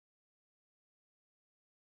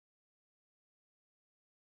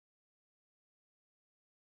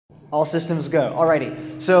All systems go.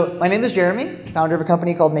 Alrighty. So my name is Jeremy, founder of a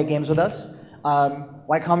company called Make Games With Us.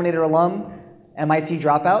 Y Combinator alum, MIT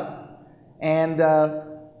dropout. And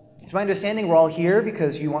to my understanding, we're all here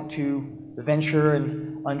because you want to venture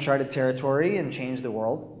in uncharted territory and change the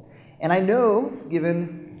world. And I know,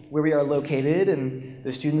 given where we are located and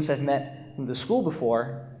the students I've met from the school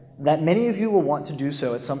before, that many of you will want to do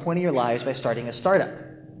so at some point in your lives by starting a startup.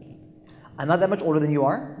 I'm not that much older than you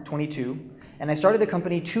are, I'm 22, and I started a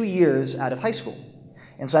company 2 years out of high school.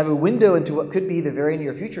 And so I have a window into what could be the very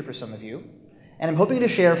near future for some of you. And I'm hoping to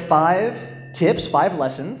share 5 tips, 5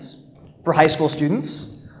 lessons for high school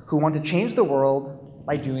students who want to change the world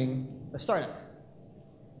by doing a startup.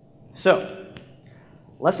 So,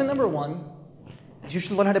 lesson number 1 is you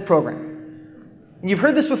should learn how to program. And you've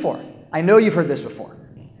heard this before. I know you've heard this before.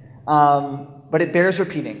 But it bears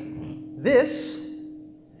repeating. This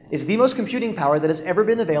is the most computing power that has ever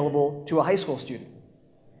been available to a high school student.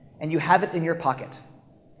 And you have it in your pocket.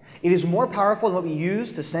 It is more powerful than what we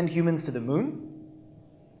use to send humans to the moon.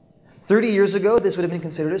 30 years ago, this would have been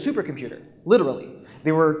considered a supercomputer, literally.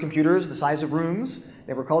 They were computers the size of rooms.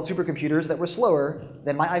 They were called supercomputers that were slower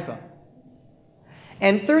than my iPhone.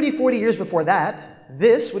 And 30, 40 years before that,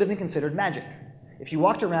 this would have been considered magic. If you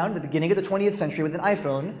walked around at the beginning of the 20th century with an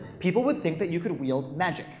iPhone, people would think that you could wield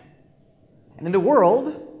magic. And in a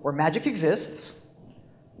world where magic exists,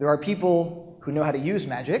 there are people who know how to use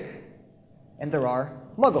magic, and there are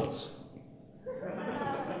muggles.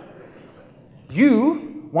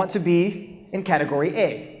 You want to be in category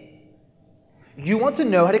A. You want to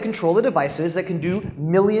know how to control the devices that can do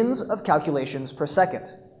millions of calculations per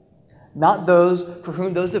second, not those for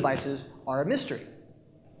whom those devices are a mystery.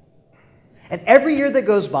 And every year that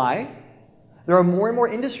goes by, there are more and more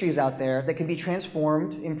industries out there that can be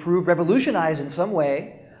transformed, improved, revolutionized in some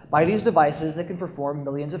way by these devices that can perform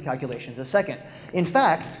millions of calculations a second. In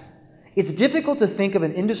fact, it's difficult to think of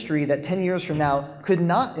an industry that 10 years from now could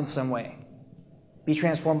not in some way be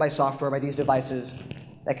transformed by software, by these devices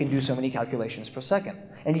that can do so many calculations per second.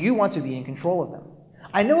 And you want to be in control of them.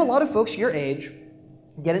 I know a lot of folks your age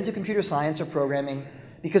get into computer science or programming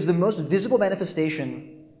because the most visible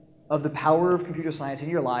manifestation of the power of computer science in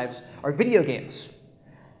your lives are video games.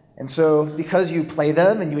 And so because you play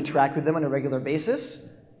them and you interact with them on a regular basis,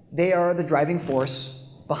 they are the driving force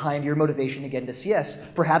behind your motivation to get into CS.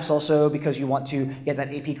 Perhaps also because you want to get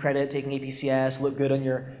that AP credit, taking AP CS, look good on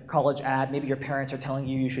your college ad, maybe your parents are telling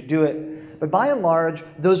you you should do it. But by and large,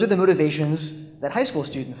 those are the motivations that high school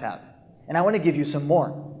students have. And I want to give you some more.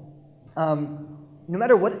 No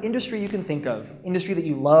matter what industry you can think of, industry that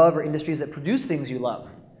you love or industries that produce things you love,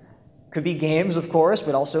 could be games, of course,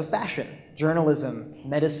 but also fashion, journalism,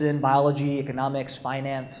 medicine, biology, economics,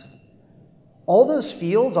 finance. All those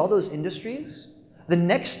fields, all those industries, the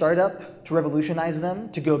next startup to revolutionize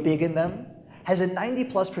them, to go big in them, has a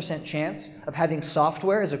 90+% chance of having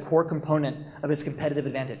software as a core component of its competitive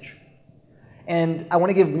advantage. And I want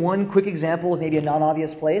to give one quick example of maybe a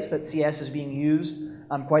non-obvious place that CS is being used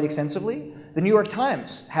quite extensively. The New York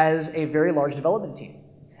Times has a very large development team.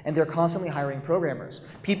 And they're constantly hiring programmers,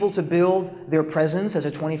 people to build their presence as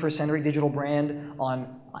a 21st century digital brand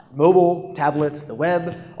on mobile, tablets, the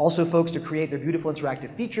web, also folks to create their beautiful interactive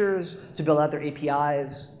features, to build out their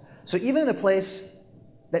APIs. So even in a place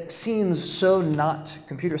that seems so not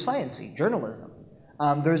computer science-y, journalism,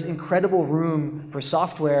 there's incredible room for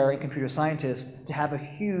software and computer scientists to have a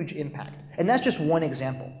huge impact. And that's just one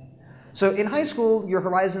example. So in high school, your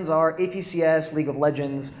horizons are APCS, League of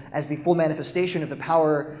Legends, as the full manifestation of the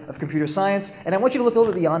power of computer science, and I want you to look a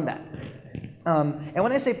little bit beyond that. And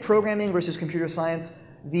when I say programming versus computer science,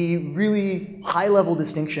 the really high-level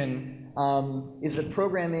distinction is that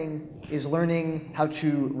programming is learning how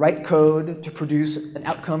to write code to produce an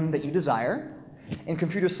outcome that you desire, and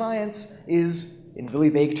computer science is, in really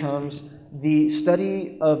vague terms, the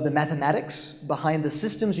study of the mathematics behind the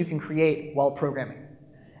systems you can create while programming.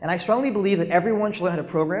 And I strongly believe that everyone should learn how to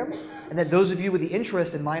program, and that those of you with the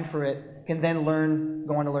interest in mind for it can then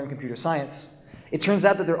go on to learn computer science. It turns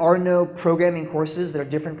out that there are no programming courses that are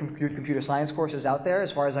different from computer science courses out there,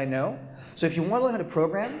 as far as I know. So if you want to learn how to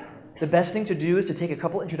program, the best thing to do is to take a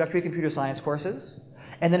couple introductory computer science courses,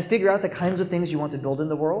 and then figure out the kinds of things you want to build in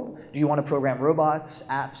the world. Do you want to program robots,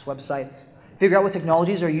 apps, websites? Figure out what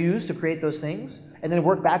technologies are used to create those things, and then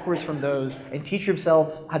work backwards from those and teach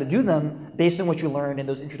yourself how to do them based on what you learned in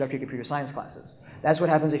those introductory computer science classes. That's what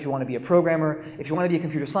happens if you want to be a programmer. If you want to be a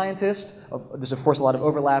computer scientist, there's of course a lot of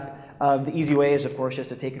overlap. The easy way is of course just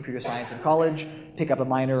to take computer science in college, pick up a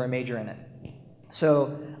minor or a major in it.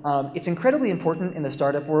 So it's incredibly important in the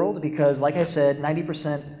startup world because, like I said,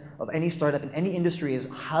 90% of any startup in any industry is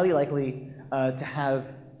highly likely to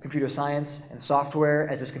have computer science and software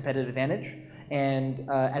as this competitive advantage. And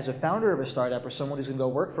as a founder of a startup or someone who's going to go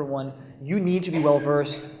work for one, you need to be well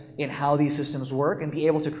versed in how these systems work and be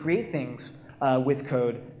able to create things with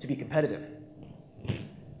code to be competitive.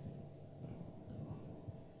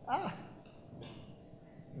 Ah.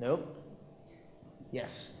 Nope.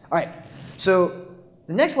 Yes. All right. So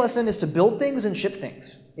the next lesson is to build things and ship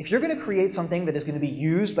things. If you're going to create something that is going to be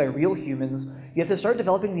used by real humans, you have to start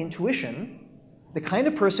developing the intuition, the kind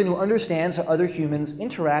of person who understands how other humans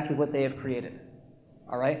interact with what they have created.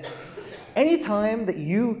 All right? Anytime that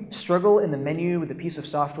you struggle in the menu with a piece of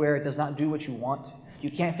software, it does not do what you want, you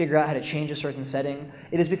can't figure out how to change a certain setting,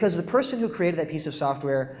 it is because the person who created that piece of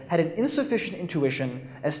software had an insufficient intuition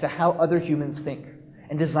as to how other humans think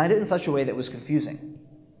and designed it in such a way that was confusing.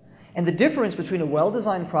 And the difference between a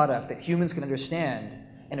well-designed product that humans can understand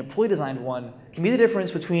and a poorly designed one can be the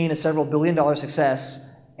difference between a several billion-dollar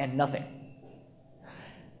success and nothing.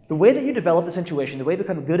 The way that you develop this intuition, the way to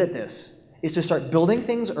become good at this, is to start building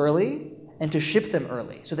things early and to ship them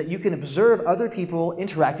early so that you can observe other people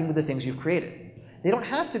interacting with the things you've created. They don't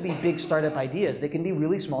have to be big startup ideas. They can be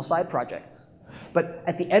really small side projects. But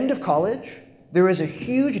at the end of college, there is a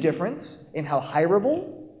huge difference in how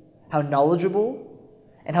hireable, how knowledgeable,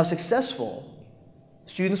 and how successful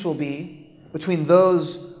students will be between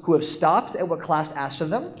those who have stopped at what class asked of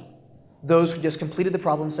them, those who just completed the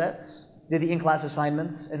problem sets, did the in-class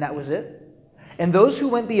assignments, and that was it, and those who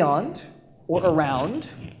went beyond or around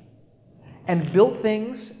and built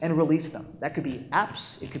things and released them. That could be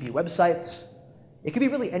apps, it could be websites, it could be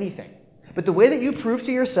really anything. But the way that you prove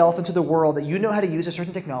to yourself and to the world that you know how to use a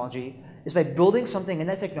certain technology is by building something in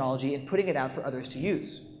that technology and putting it out for others to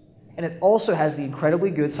use. And it also has the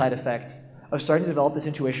incredibly good side effect of starting to develop this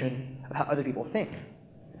intuition of how other people think.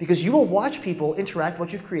 Because you will watch people interact with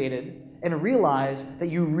what you've created and realize that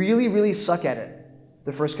you really, really suck at it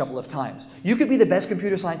the first couple of times. You could be the best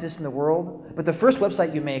computer scientist in the world, but the first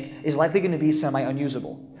website you make is likely going to be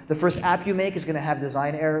semi-unusable. The first app you make is going to have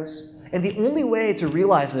design errors. And the only way to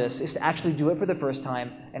realize this is to actually do it for the first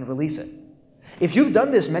time and release it. If you've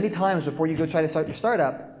done this many times before you go try to start your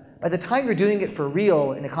startup, by the time you're doing it for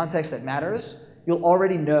real in a context that matters, you'll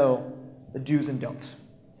already know the do's and don'ts.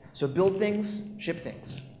 So build things, ship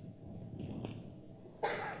things.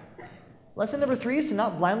 Lesson number 3 is to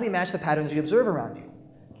not blindly match the patterns you observe around you.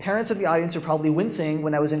 Parents of the audience are probably wincing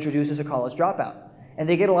when I was introduced as a college dropout. And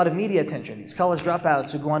they get a lot of media attention. These college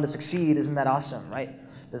dropouts who go on to succeed, isn't that awesome, right?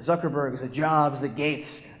 The Zuckerbergs, the Jobs, the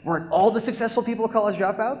Gates, weren't all the successful people college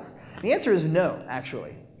dropouts? The answer is no,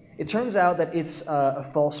 actually. It turns out that it's a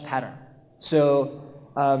false pattern. So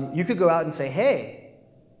you could go out and say, hey,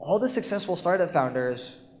 all the successful startup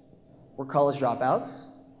founders were college dropouts.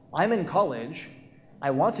 I'm in college. I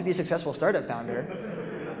want to be a successful startup founder.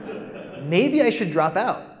 Maybe I should drop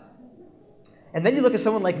out. And then you look at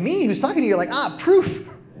someone like me who's talking to you, you're like, ah, proof.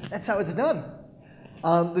 That's how it's done.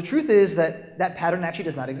 The truth is that that pattern actually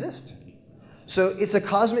does not exist. So it's a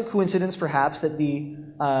cosmic coincidence, perhaps, that the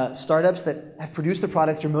startups that have produced the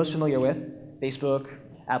products you're most familiar with, Facebook,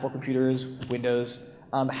 Apple computers, Windows,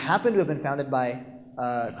 happen to have been founded by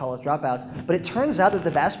college dropouts. But it turns out that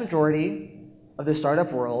the vast majority of the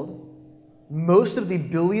startup world, most of the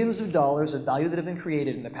billions of dollars of value that have been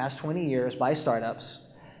created in the past 20 years by startups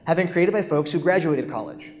have been created by folks who graduated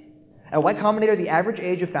college. At Y Combinator, the average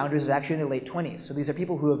age of founders is actually in their late 20s. So these are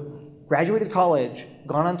people who have graduated college,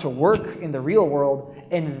 gone on to work in the real world,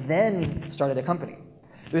 and then started a company.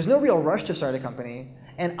 There's no real rush to start a company,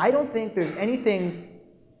 and I don't think there's anything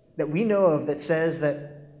that we know of that says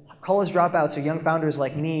that college dropouts or young founders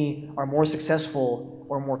like me are more successful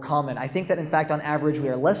or more common. I think that, in fact, on average, we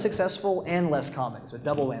are less successful and less common, so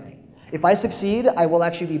double whammy. If I succeed, I will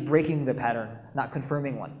actually be breaking the pattern, not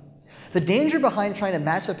confirming one. The danger behind trying to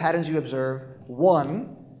match the patterns you observe,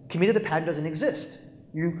 one, can be that the pattern doesn't exist.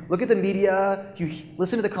 You look at the media, you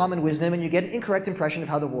listen to the common wisdom, and you get an incorrect impression of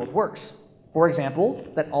how the world works. For example,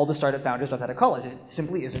 that all the startup founders dropped out of college. It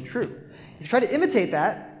simply isn't true. If you try to imitate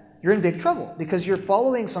that, you're in big trouble because you're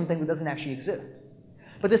following something that doesn't actually exist.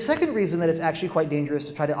 But the second reason that it's actually quite dangerous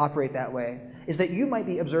to try to operate that way is that you might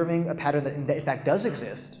be observing a pattern that in fact does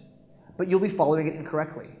exist, but you'll be following it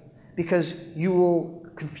incorrectly because you will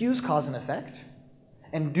confuse cause and effect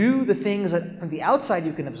and do the things that from the outside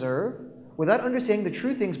you can observe without understanding the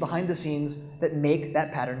true things behind the scenes that make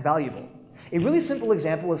that pattern valuable. A really simple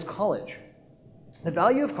example is college. The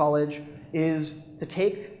value of college is to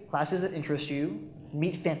take classes that interest you,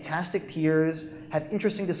 meet fantastic peers, have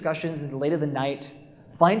interesting discussions in the late of the night,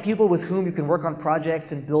 find people with whom you can work on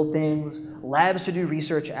projects and build things, labs to do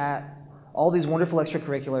research at, all these wonderful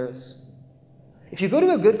extracurriculars. If you go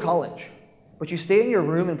to a good college, but you stay in your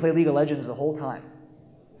room and play League of Legends the whole time,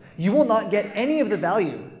 you will not get any of the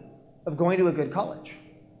value of going to a good college.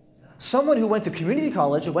 Someone who went to community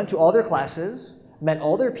college, who went to all their classes, met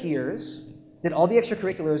all their peers, did all the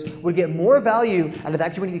extracurriculars, would get more value out of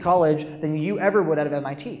that community college than you ever would out of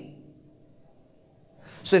MIT.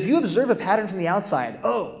 So if you observe a pattern from the outside,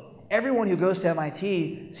 oh, everyone who goes to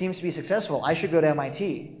MIT seems to be successful, I should go to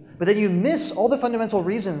MIT. But then you miss all the fundamental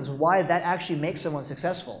reasons why that actually makes someone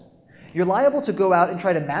successful. You're liable to go out and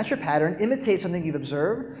try to match a pattern, imitate something you've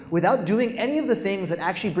observed, without doing any of the things that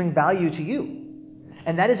actually bring value to you.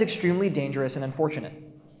 And that is extremely dangerous and unfortunate.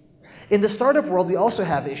 In the startup world, we also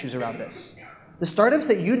have issues around this. The startups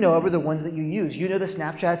that you know of are the ones that you use. You know the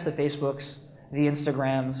Snapchats, the Facebooks, the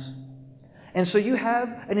Instagrams. And so you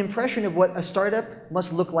have an impression of what a startup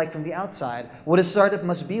must look like from the outside, what a startup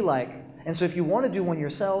must be like. And so if you want to do one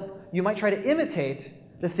yourself, you might try to imitate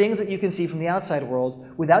the things that you can see from the outside world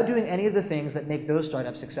without doing any of the things that make those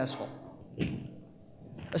startups successful.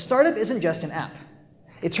 A startup isn't just an app.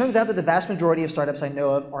 It turns out that the vast majority of startups I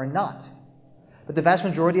know of are not. But the vast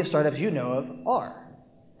majority of startups you know of are.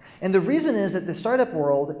 And the reason is that the startup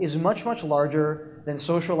world is much, much larger than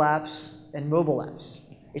social apps and mobile apps.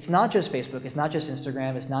 It's not just Facebook, it's not just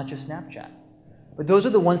Instagram, it's not just Snapchat. But those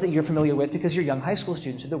are the ones that you're familiar with because your young high school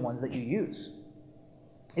students are the ones that you use.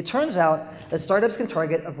 It turns out that startups can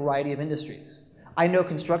target a variety of industries. I know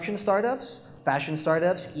construction startups, fashion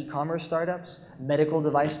startups, e-commerce startups, medical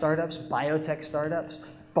device startups, biotech startups,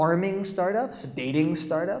 farming startups, dating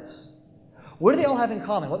startups. What do they all have in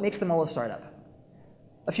common? What makes them all a startup?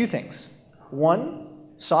 A few things. One,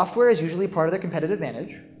 software is usually part of their competitive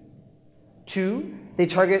advantage. Two, they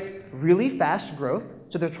target really fast growth,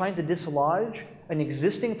 so they're trying to dislodge an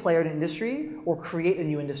existing player in an industry or create a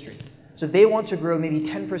new industry. So they want to grow maybe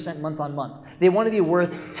 10% month on month. They want to be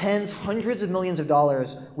worth tens, hundreds of millions of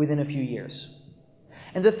dollars within a few years.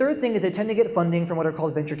 And the third thing is they tend to get funding from what are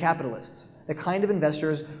called venture capitalists, the kind of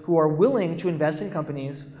investors who are willing to invest in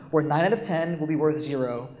companies where 9 out of 10 will be worth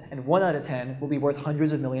 0 and 1 out of 10 will be worth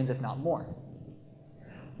hundreds of millions, if not more.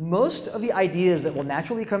 Most of the ideas that will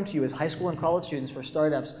naturally come to you as high school and college students for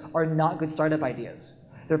startups are not good startup ideas.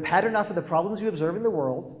 They're patterned off of the problems you observe in the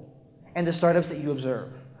world and the startups that you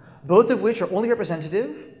observe, both of which are only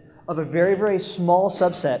representative of a very, very small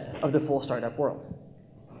subset of the full startup world.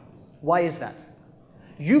 Why is that?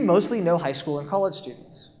 You mostly know high school and college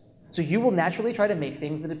students. So you will naturally try to make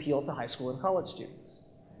things that appeal to high school and college students.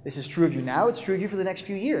 This is true of you now, it's true of you for the next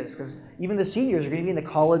few years, because even the seniors are going to be in the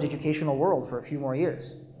college educational world for a few more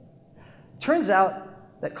years. Turns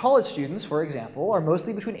out that college students, for example, are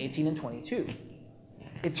mostly between 18 and 22.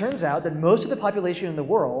 It turns out that most of the population in the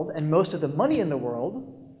world and most of the money in the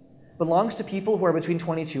world belongs to people who are between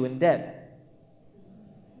 22 and dead.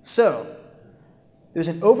 So, there's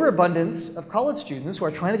an overabundance of college students who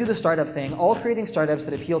are trying to do the startup thing, all creating startups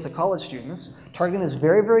that appeal to college students, targeting this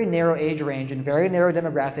very, very narrow age range and very narrow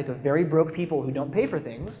demographic of very broke people who don't pay for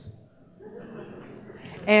things,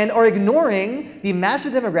 and are ignoring the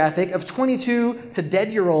massive demographic of 22 to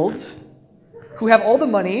dead-year-olds who have all the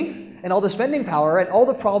money and all the spending power and all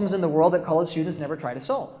the problems in the world that college students never try to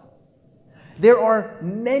solve. There are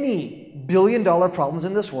many billion-dollar problems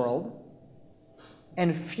in this world,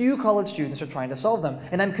 and few college students are trying to solve them.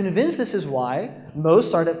 And I'm convinced this is why most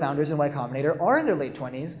startup founders in Y Combinator are in their late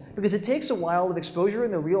 20s, because it takes a while of exposure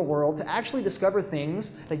in the real world to actually discover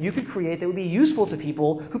things that you could create that would be useful to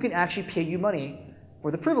people who can actually pay you money for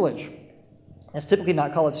the privilege. That's typically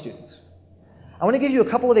not college students. I want to give you a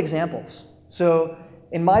couple of examples. So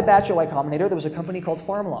in my batch at Y Combinator, there was a company called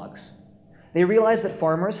FarmLogs. They realized that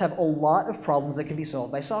farmers have a lot of problems that can be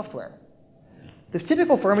solved by software. The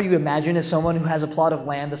typical farmer you imagine is someone who has a plot of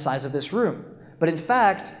land the size of this room. But in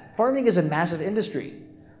fact, farming is a massive industry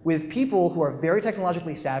with people who are very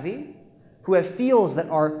technologically savvy, who have fields that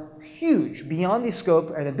are huge beyond the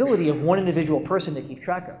scope and ability of one individual person to keep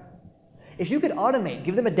track of. If you could automate,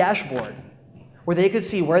 give them a dashboard where they could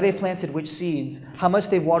see where they've planted which seeds, how much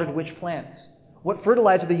they've watered which plants, what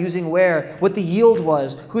fertilizer they're using where, what the yield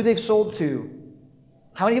was, who they've sold to,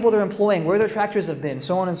 how many people they're employing, where their tractors have been,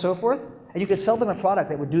 so on and so forth, and you could sell them a product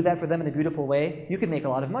that would do that for them in a beautiful way, you could make a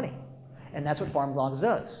lot of money. And that's what FarmLogs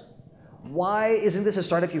does. Why isn't this a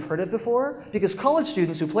startup you've heard of before? Because college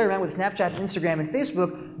students who play around with Snapchat, Instagram, and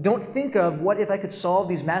Facebook don't think of what if I could solve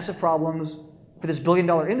these massive problems for this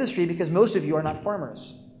billion-dollar industry, because most of you are not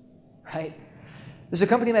farmers, right? There's a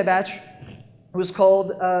company in my batch who was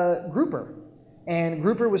called Grouper. And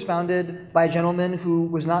Grouper was founded by a gentleman who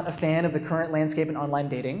was not a fan of the current landscape in online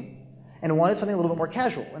dating and wanted something a little bit more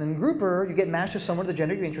casual. And in Grouper, you get matched with someone of the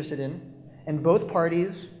gender you're interested in, and both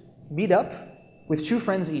parties meet up with 2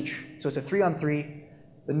 friends each. So it's a 3-on-3.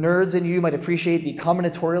 The nerds in you might appreciate the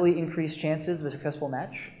combinatorially increased chances of a successful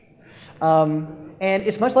match. And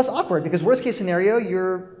it's much less awkward because worst case scenario,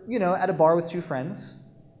 you're at a bar with 2 friends.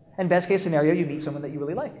 And best case scenario, you meet someone that you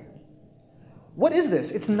really like. What is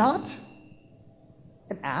this? It's not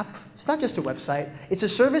an app. It's not just a website. It's a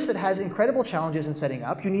service that has incredible challenges in setting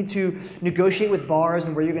up. You need to negotiate with bars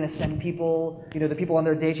and where you're going to send people, the people on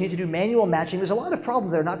their dates. You need to do manual matching. There's a lot of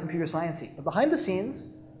problems that are not computer science-y. But behind the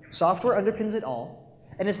scenes, software underpins it all.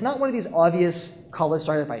 And it's not one of these obvious college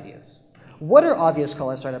startup ideas. What are obvious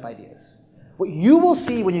college startup ideas? What you will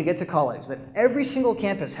see when you get to college that every single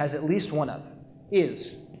campus has at least one of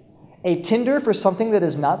is a Tinder for something that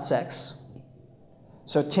is not sex.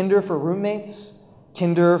 So Tinder for roommates,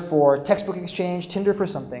 Tinder for textbook exchange, Tinder for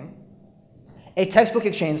something. A textbook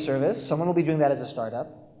exchange service, someone will be doing that as a startup.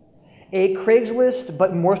 A Craigslist,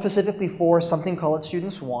 but more specifically for something college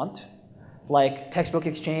students want, like textbook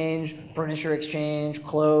exchange, furniture exchange,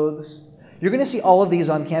 clothes. You're going to see all of these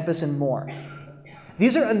on campus and more.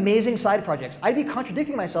 These are amazing side projects. I'd be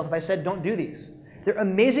contradicting myself if I said don't do these. They're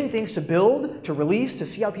amazing things to build, to release, to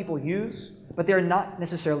see how people use, but they're not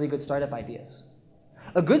necessarily good startup ideas.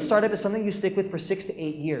 A good startup is something you stick with for 6 to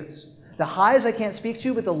 8 years. The highs I can't speak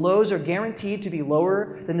to, but the lows are guaranteed to be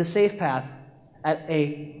lower than the safe path at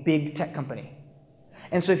a big tech company.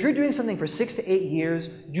 And so if you're doing something for 6 to 8 years,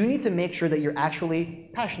 you need to make sure that you're actually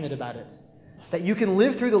passionate about it. That you can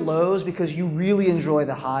live through the lows because you really enjoy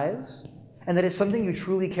the highs, and that it's something you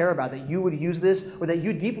truly care about, that you would use this, or that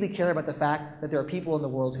you deeply care about the fact that there are people in the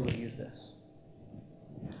world who would use this.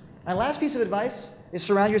 My last piece of advice is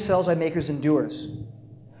surround yourselves by makers and doers.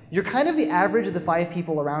 You're kind of the average of the 5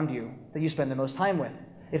 people around you that you spend the most time with.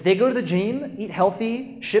 If they go to the gym, eat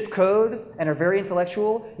healthy, ship code, and are very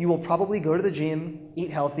intellectual, you will probably go to the gym,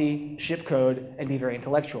 eat healthy, ship code, and be very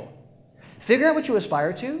intellectual. Figure out what you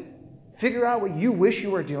aspire to, figure out what you wish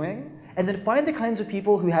you were doing, and then find the kinds of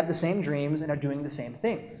people who have the same dreams and are doing the same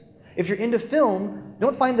things. If you're into film,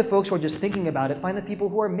 don't find the folks who are just thinking about it, find the people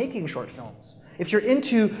who are making short films. If you're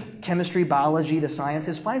into chemistry, biology, the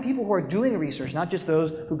sciences, find people who are doing research, not just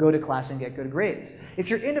those who go to class and get good grades. If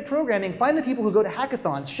you're into programming, find the people who go to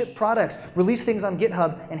hackathons, ship products, release things on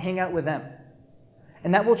GitHub, and hang out with them.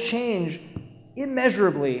 And that will change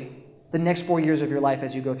immeasurably the next 4 years of your life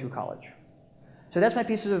as you go through college. So that's my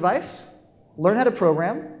piece of advice. Learn how to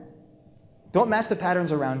program. Don't match the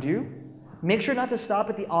patterns around you. Make sure not to stop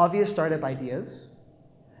at the obvious startup ideas.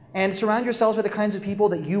 And surround yourselves with the kinds of people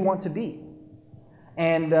that you want to be.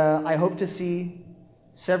 And I hope to see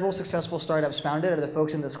several successful startups founded out of the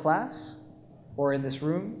folks in this class or in this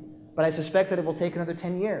room. But I suspect that it will take another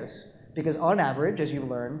 10 years. Because on average, as you've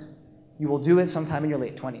learned, you will do it sometime in your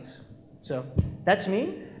late 20s. So that's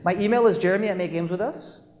me. My email is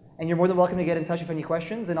jeremy@makegameswithus. And you're more than welcome to get in touch with any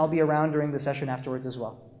questions. And I'll be around during the session afterwards as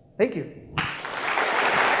well. Thank you.